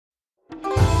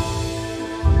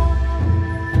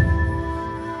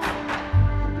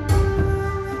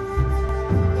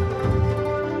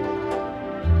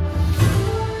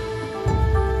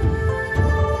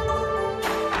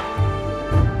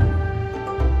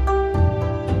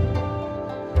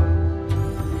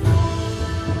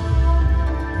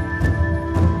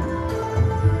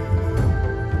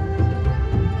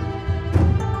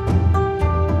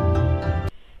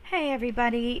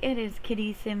everybody, it is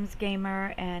Kitty Sims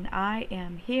Gamer and I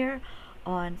am here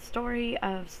on Story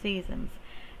of Seasons,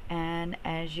 and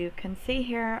as you can see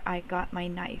here I got my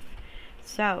knife,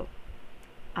 so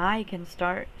I can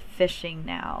start fishing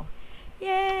now.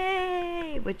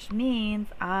 Yay! Which means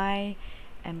I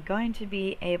am going to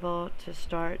be able to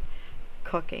start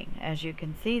cooking. As you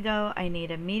can see though, I need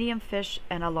a medium fish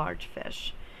and a large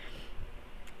fish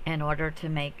in order to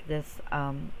make this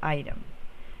item.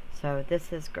 So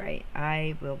this is great.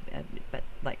 I will, but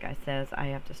like I says, I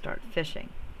have to start fishing.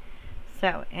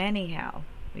 So anyhow,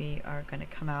 we are going to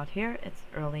come out here. It's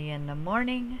early in the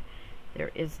morning. There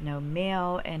is no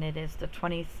mail, and it is the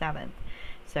 27th.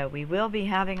 So we will be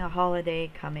having a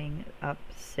holiday coming up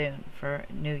soon for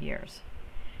New Year's.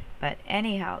 But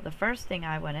anyhow, the first thing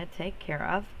I want to take care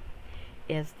of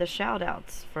is the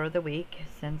shoutouts for the week,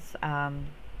 since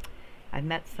I've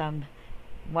met some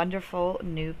wonderful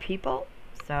new people.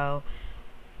 So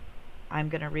I'm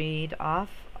going to read off,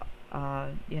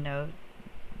 you know,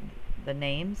 the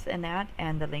names and that,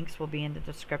 and the links will be in the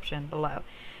description below.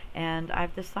 And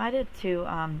I've decided to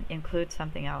include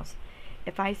something else.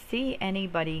 If I see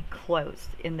anybody close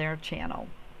in their channel,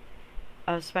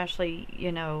 especially,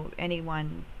 you know,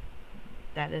 anyone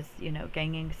that is, you know,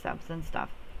 gaining subs and stuff,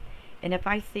 and if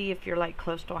I see if you're like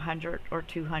close to 100 or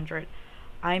 200,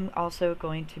 I'm also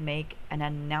going to make an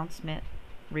announcement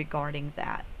regarding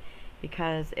that,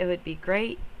 because it would be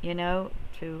great, you know,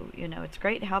 it's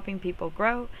great helping people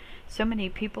grow. So many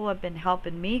people have been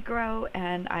helping me grow,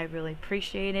 and I really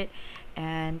appreciate it,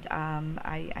 and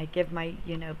I give my,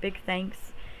 you know, big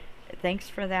thanks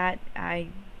for that. I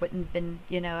wouldn't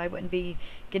be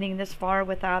getting this far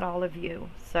without all of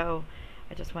you. So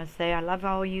I just want to say I love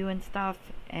all you and stuff,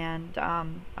 and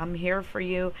I'm here for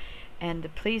you. And to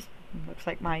please, looks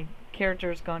like my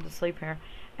character is going to sleep here,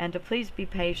 and to please be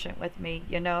patient with me.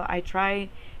 You know, I try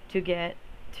to get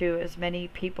to as many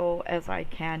people as I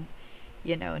can,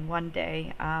 you know, in one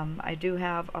day. I do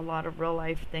have a lot of real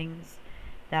life things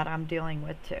that I'm dealing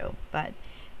with too. But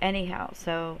anyhow,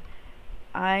 so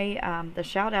the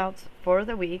shout outs for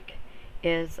the week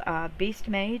is Beast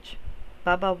Mage,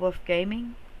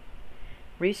 BubbaWolfGaming,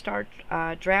 Restart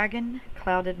Dragon,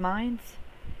 Clouded Minds,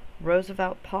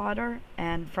 Roosewelt Potter,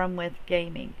 and From With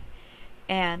Gaming.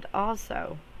 And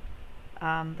also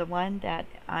the one that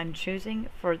I'm choosing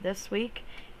for this week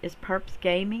is Purps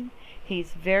Gaming.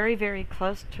 He's very, very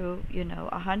close to, you know,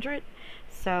 100.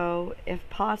 So if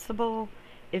possible,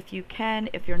 if you can,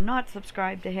 if you're not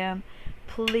subscribed to him,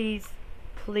 please,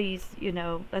 you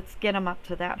know, let's get him up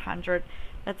to that 100.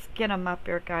 Let's get him up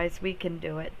there, guys. We can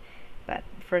do it. But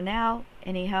for now,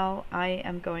 anyhow, I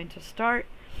am going to start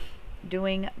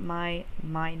doing my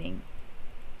mining.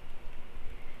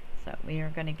 So we are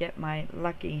going to get my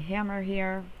lucky hammer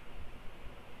here.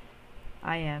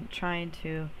 I am trying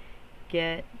to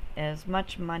get as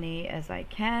much money as I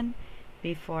can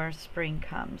before spring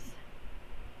comes,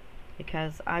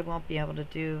 because I won't be able to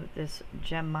do this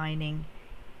gem mining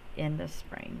in the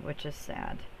spring, which is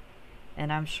sad.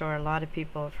 And I'm sure a lot of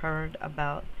people have heard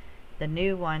about the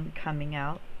new one coming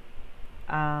out.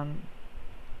 That's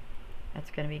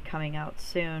going to be coming out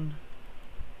soon.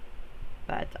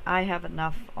 But I have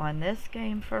enough on this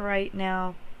game for right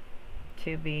now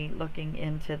to be looking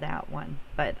into that one.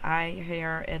 But I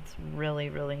hear it's really,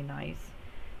 really nice.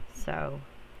 So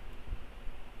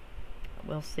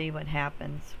we'll see what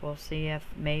happens. We'll see if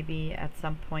maybe at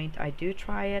some point I do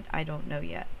try it. I don't know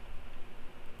yet.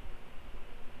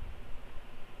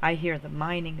 I hear the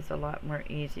mining is a lot more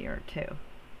easier too.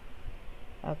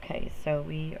 Okay, so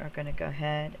we are going to go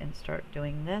ahead and start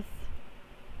doing this.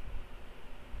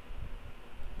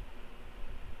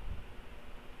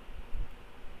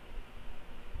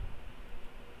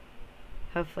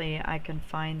 Hopefully I can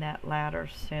find that ladder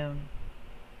soon.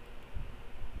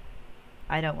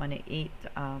 I don't want to eat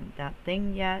that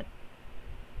thing yet.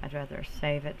 I'd rather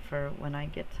save it for when I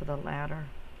get to the ladder.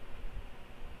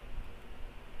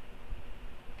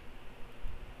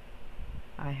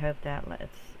 I hope that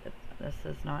this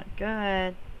is not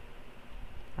good.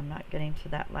 I'm not getting to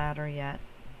that ladder yet.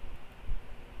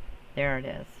 There it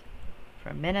is.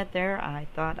 For a minute there, I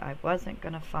thought I wasn't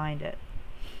going to find it,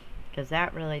 because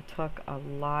that really took a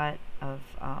lot of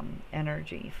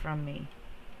energy from me.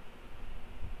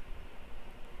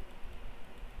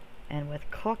 And with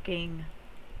cooking,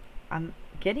 I'm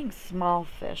getting small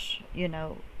fish, you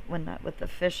know, with the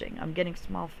fishing. I'm getting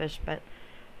small fish, but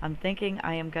I'm thinking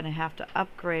I am going to have to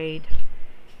upgrade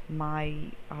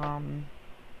my, I'm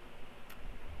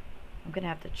going to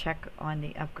have to check on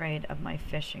the upgrade of my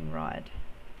fishing rod.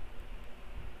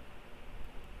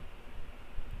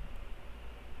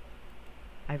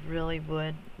 I really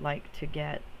would like to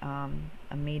get a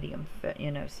medium,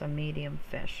 some medium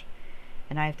fish,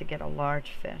 and I have to get a large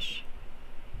fish.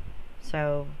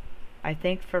 So I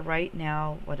think for right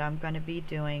now, what I'm going to be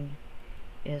doing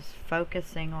is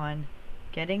focusing on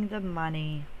getting the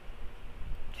money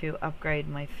to upgrade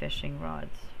my fishing rods.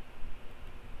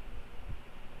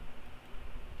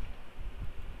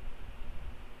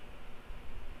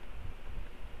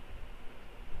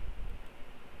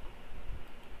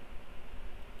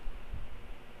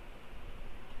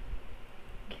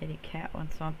 Kitty cat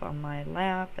wants up on my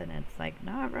lap, and it's like,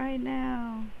 not right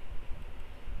now.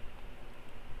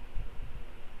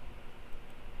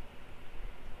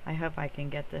 I hope I can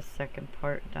get this second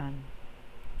part done.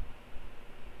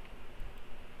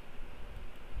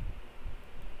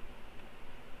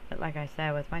 But like I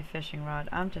said, with my fishing rod,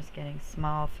 I'm just getting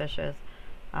small fishes.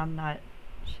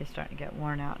 She's starting to get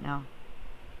worn out now.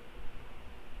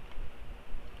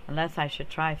 Unless I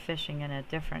should try fishing in a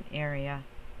different area.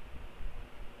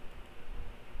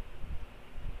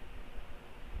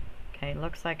 Okay,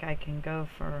 looks like I can go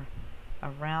for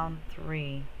a round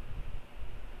 3.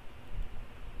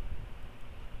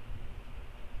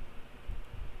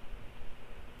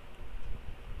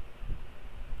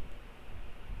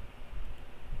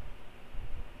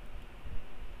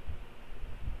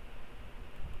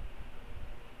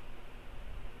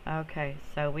 Okay,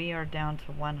 so we are down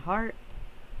to 1 heart.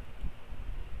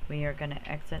 We are going to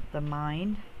exit the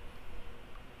mine.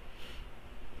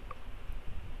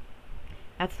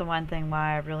 That's the one thing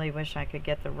why I really wish I could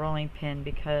get the rolling pin,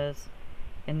 because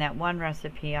in that one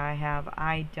recipe I have,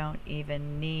 I don't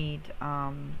even need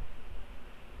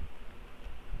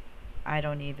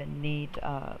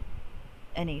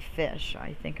any fish.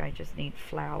 I think I just need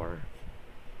flour.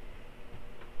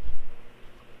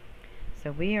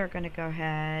 So we are going to go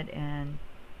ahead and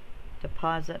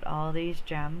deposit all these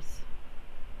gems.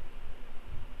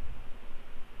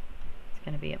 It's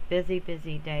going to be a busy,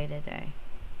 busy day today.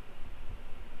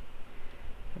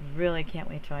 I really can't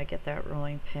wait till I get that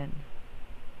rolling pin.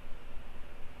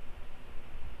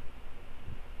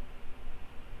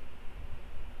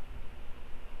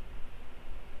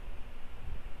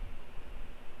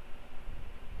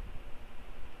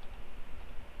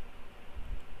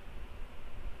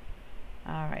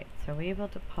 Alright, so we will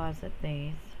deposit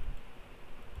these.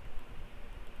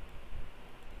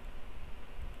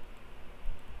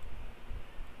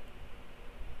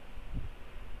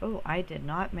 Oh, I did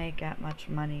not make that much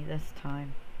money this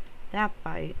time. That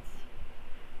bites.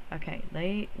 Okay,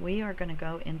 we are going to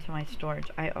go into my storage.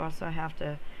 I also have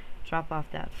to drop off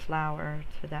that flour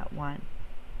to that one.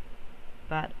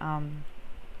 But, I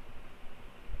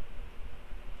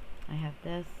have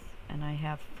this, and I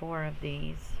have 4 of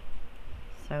these.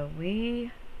 So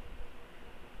we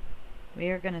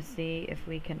are going to see if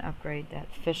we can upgrade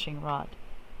that fishing rod.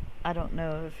 I don't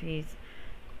know if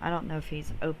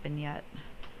he's open yet.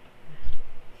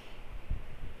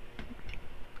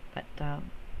 But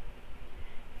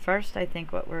first, I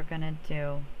think what we're going to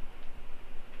do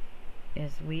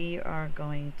is we are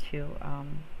going to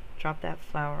drop that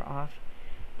flour off.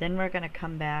 Then we're going to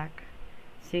come back,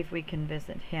 see if we can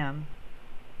visit him.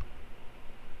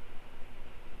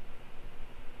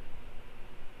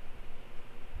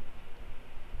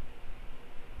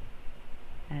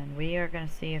 And we are going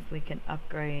to see if we can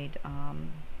upgrade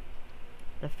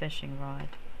the fishing rod.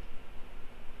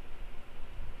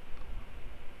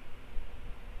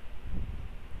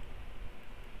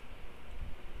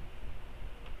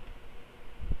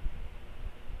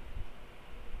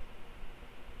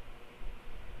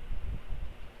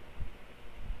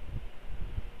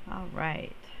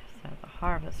 Alright, so the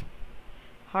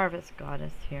harvest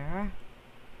goddess here.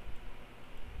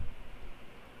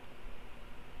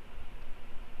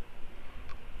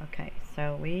 Okay,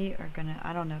 so we are gonna,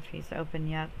 I don't know if he's open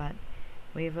yet, but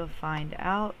we will find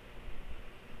out.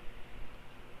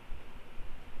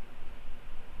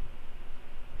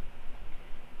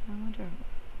 I wonder,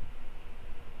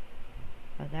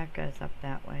 oh, that goes up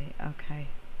that way. Okay,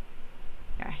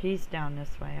 yeah, he's down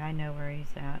this way. I know where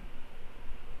he's at.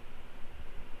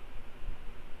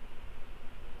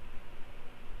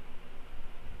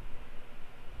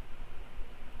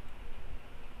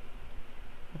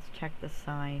 Let's check the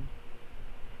sign.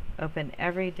 Open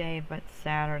every day but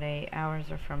Saturday.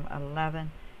 Hours are from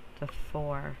 11 to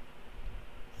 4.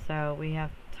 So we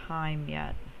have time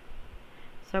yet.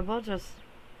 So we'll just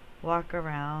walk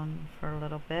around for a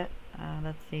little bit.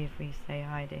 Let's see if we say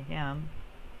hi to him.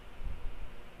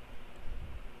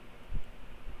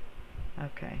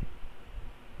 Okay.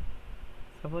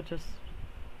 So we'll just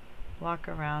walk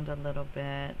around a little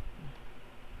bit.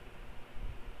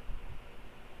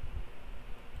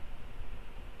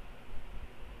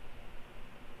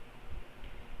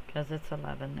 Because it's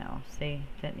 11 now. See,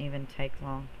 didn't even take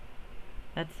long.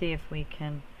 Let's see if we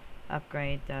can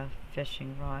upgrade the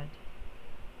fishing rod.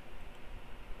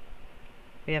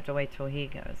 We have to wait till he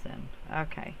goes in.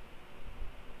 Okay.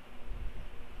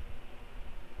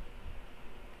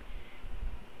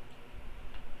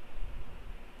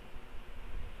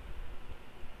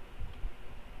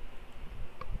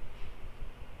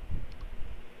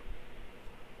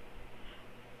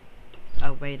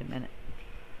 Oh, wait a minute.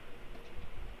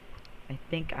 I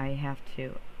think I have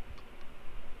to.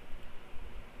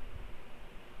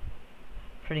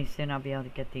 Pretty soon I'll be able to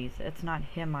get these. It's not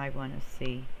him I want to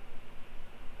see.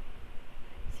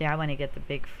 See, I want to get the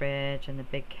big fridge and the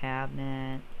big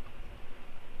cabinet.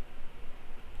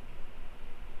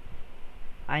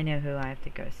 I know who I have to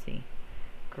go see.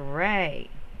 Gray.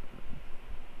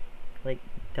 Like,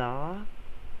 duh?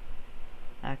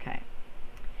 Okay.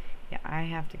 Yeah, I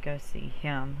have to go see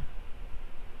him.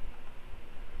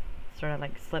 Sort of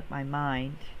like slipped my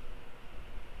mind.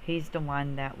 He's the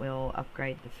one that will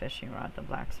upgrade the fishing rod, the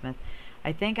blacksmith.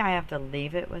 I think I have to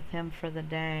leave it with him for the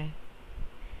day,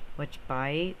 which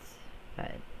bites,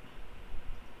 but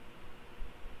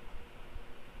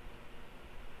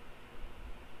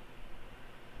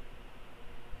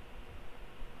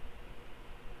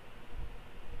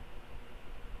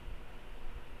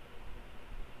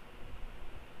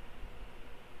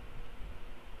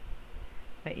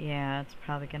yeah, it's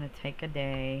probably gonna take a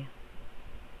day.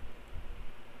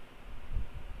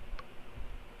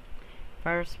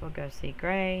 First, we'll go see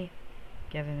Gray,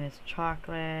 give him his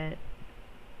chocolate.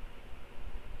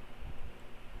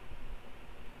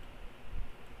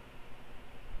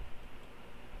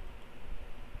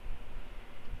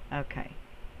 Okay,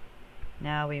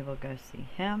 now we will go see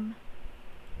him.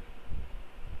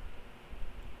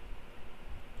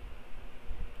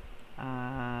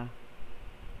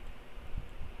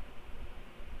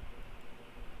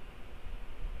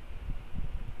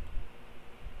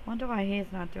 Wonder why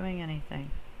he's not doing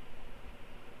anything.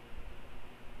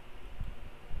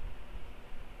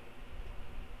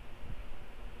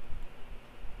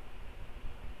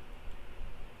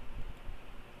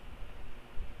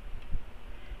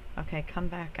 Okay, come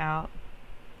back out.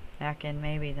 Back in,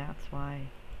 maybe that's why.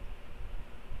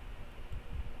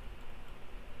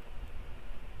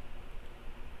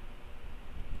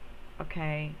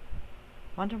 Okay.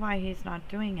 Wonder why he's not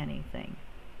doing anything.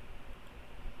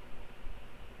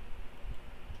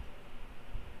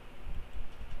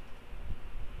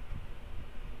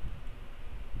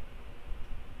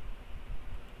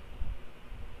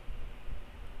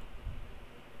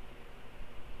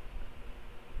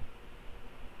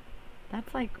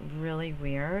 That's like really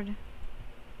weird.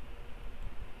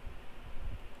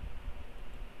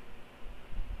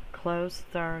 Closed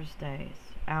Thursdays,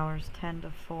 hours 10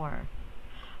 to 4.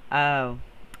 Oh,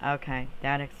 okay,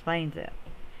 that explains it.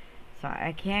 So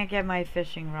I can't get my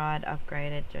fishing rod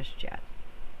upgraded just yet.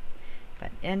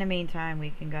 But in the meantime,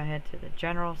 we can go ahead to the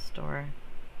general store.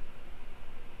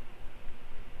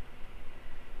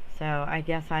 So I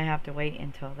guess I have to wait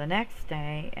until the next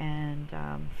day and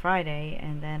Friday,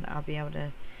 and then I'll be able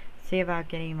to see about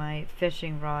getting my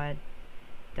fishing rod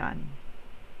done.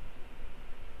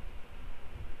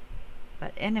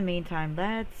 But in the meantime,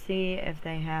 let's see if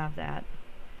they have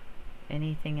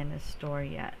anything in the store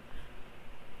yet.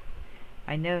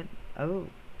 I know, oh.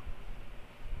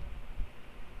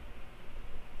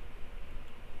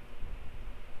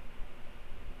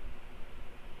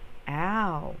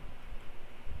 Ow.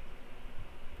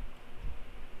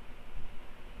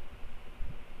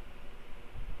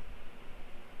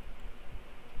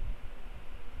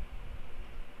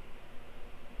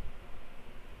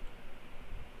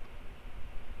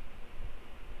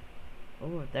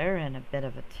 Oh, they're in a bit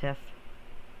of a tiff.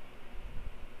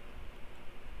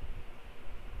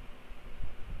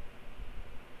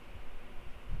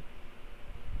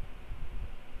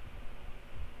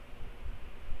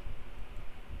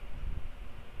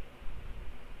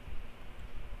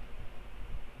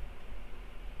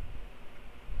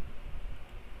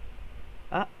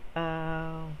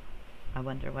 Uh-oh. I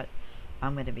wonder what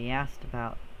I'm going to be asked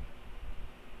about.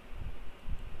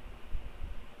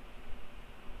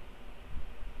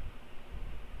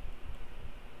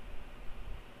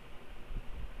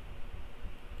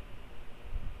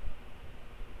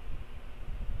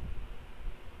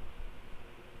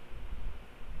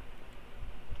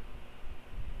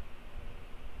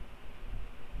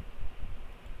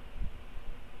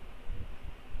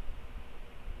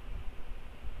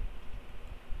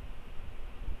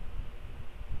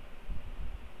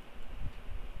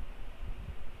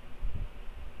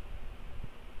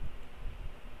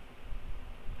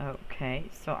 Okay,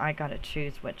 so I gotta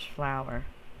choose which flower.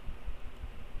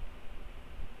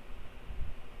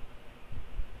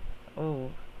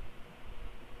 Oh,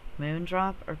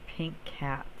 Moondrop or Pink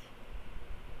Cat?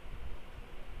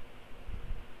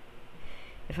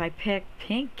 If I pick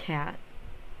Pink Cat,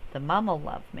 the mum will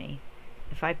love me.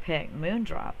 If I pick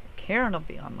Moondrop, Karen will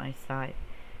be on my side.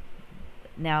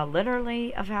 Now,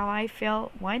 literally, of how I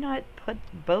feel, why not put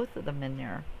both of them in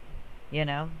there? You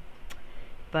know?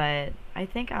 But I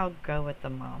think I'll go with the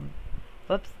mom.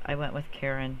 Whoops, I went with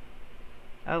Karen.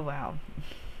 Oh, wow.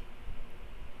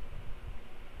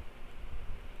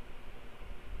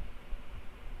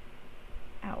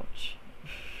 Ouch.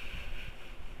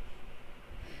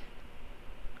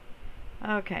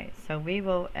 Okay, so we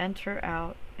will enter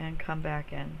out and come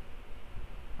back in.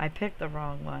 I picked the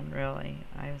wrong one, really.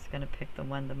 I was going to pick the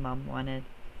one the mum wanted.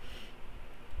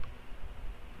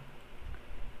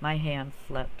 My hand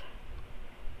slipped.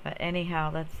 But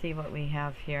anyhow, let's see what we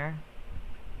have here.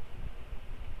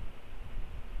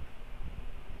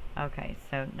 Okay,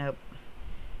 so nope.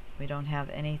 We don't have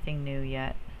anything new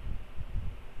yet.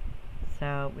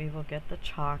 So we will get the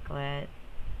chocolate.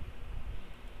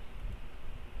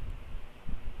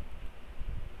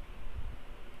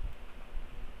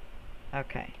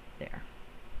 Okay, there.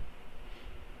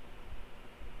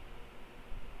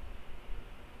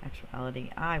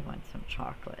 Actuality, I want some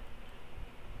chocolate.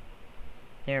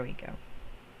 There we go.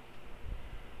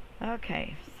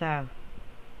 Okay, so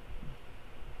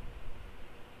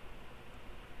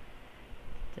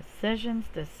decisions,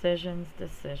 decisions,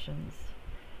 decisions.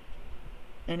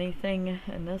 Anything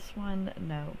in this one?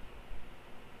 No.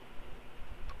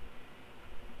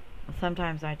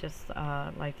 Sometimes I just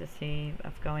like to see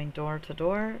of going door to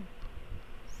door,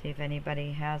 see if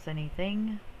anybody has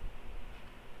anything.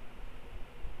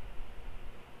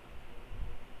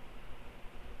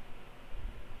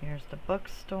 Here's the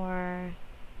bookstore.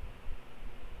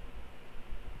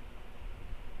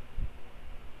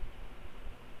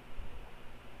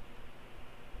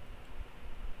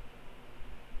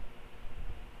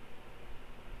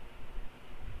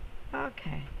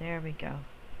 Okay, there we go.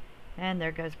 And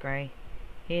there goes Gray.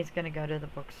 He's gonna go to the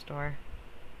bookstore.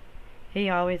 He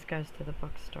always goes to the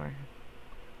bookstore.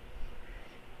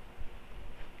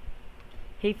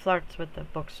 He flirts with the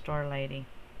bookstore lady.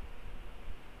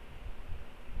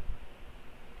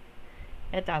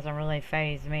 It doesn't really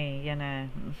faze me, you know.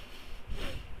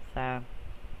 So.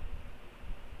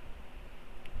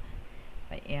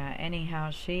 But yeah, anyhow,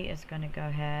 she is gonna go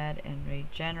ahead and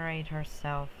regenerate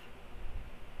herself.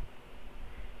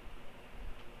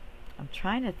 I'm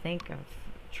trying to think of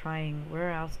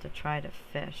where else to try to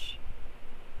fish.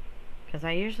 Because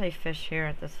I usually fish here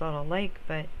at this little lake,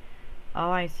 but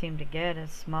all I seem to get is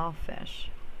small fish.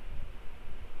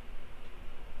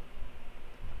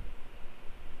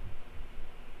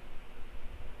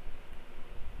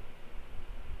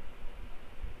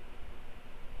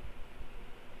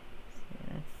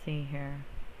 Let's see here.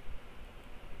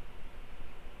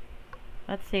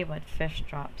 Let's see what fish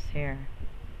drops here.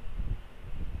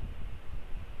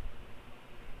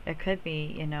 It could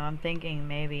be, you know, I'm thinking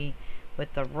maybe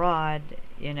with the rod,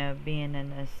 you know, being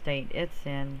in the state it's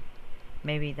in,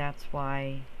 maybe that's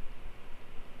why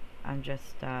I'm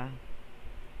just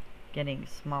getting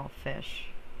small fish.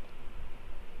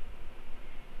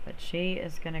 But she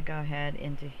is going to go ahead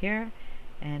into here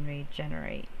and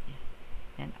regenerate.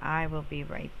 And I will be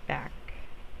right back.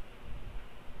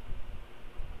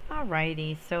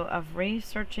 Alrighty, so of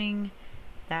researching,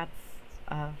 that's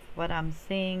of what I'm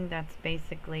seeing, that's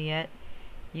basically it.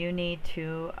 You need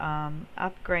to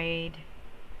upgrade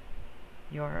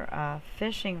your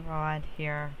fishing rod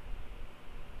here.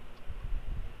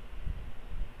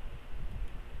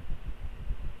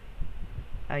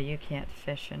 Oh, you can't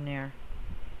fish in there.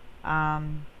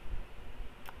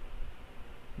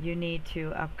 You need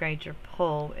to upgrade your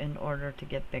pull in order to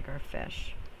get bigger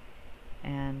fish.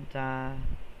 And so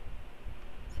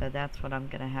that's what I'm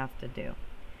going to have to do.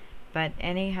 But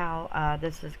anyhow,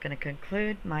 this is going to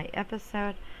conclude my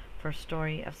episode for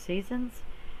Story of Seasons.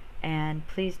 And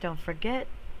please don't forget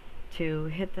to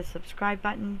hit the subscribe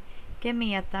button, give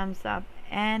me a thumbs up,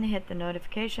 and hit the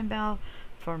notification bell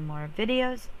for more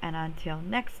videos. And until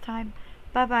next time,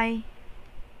 bye-bye.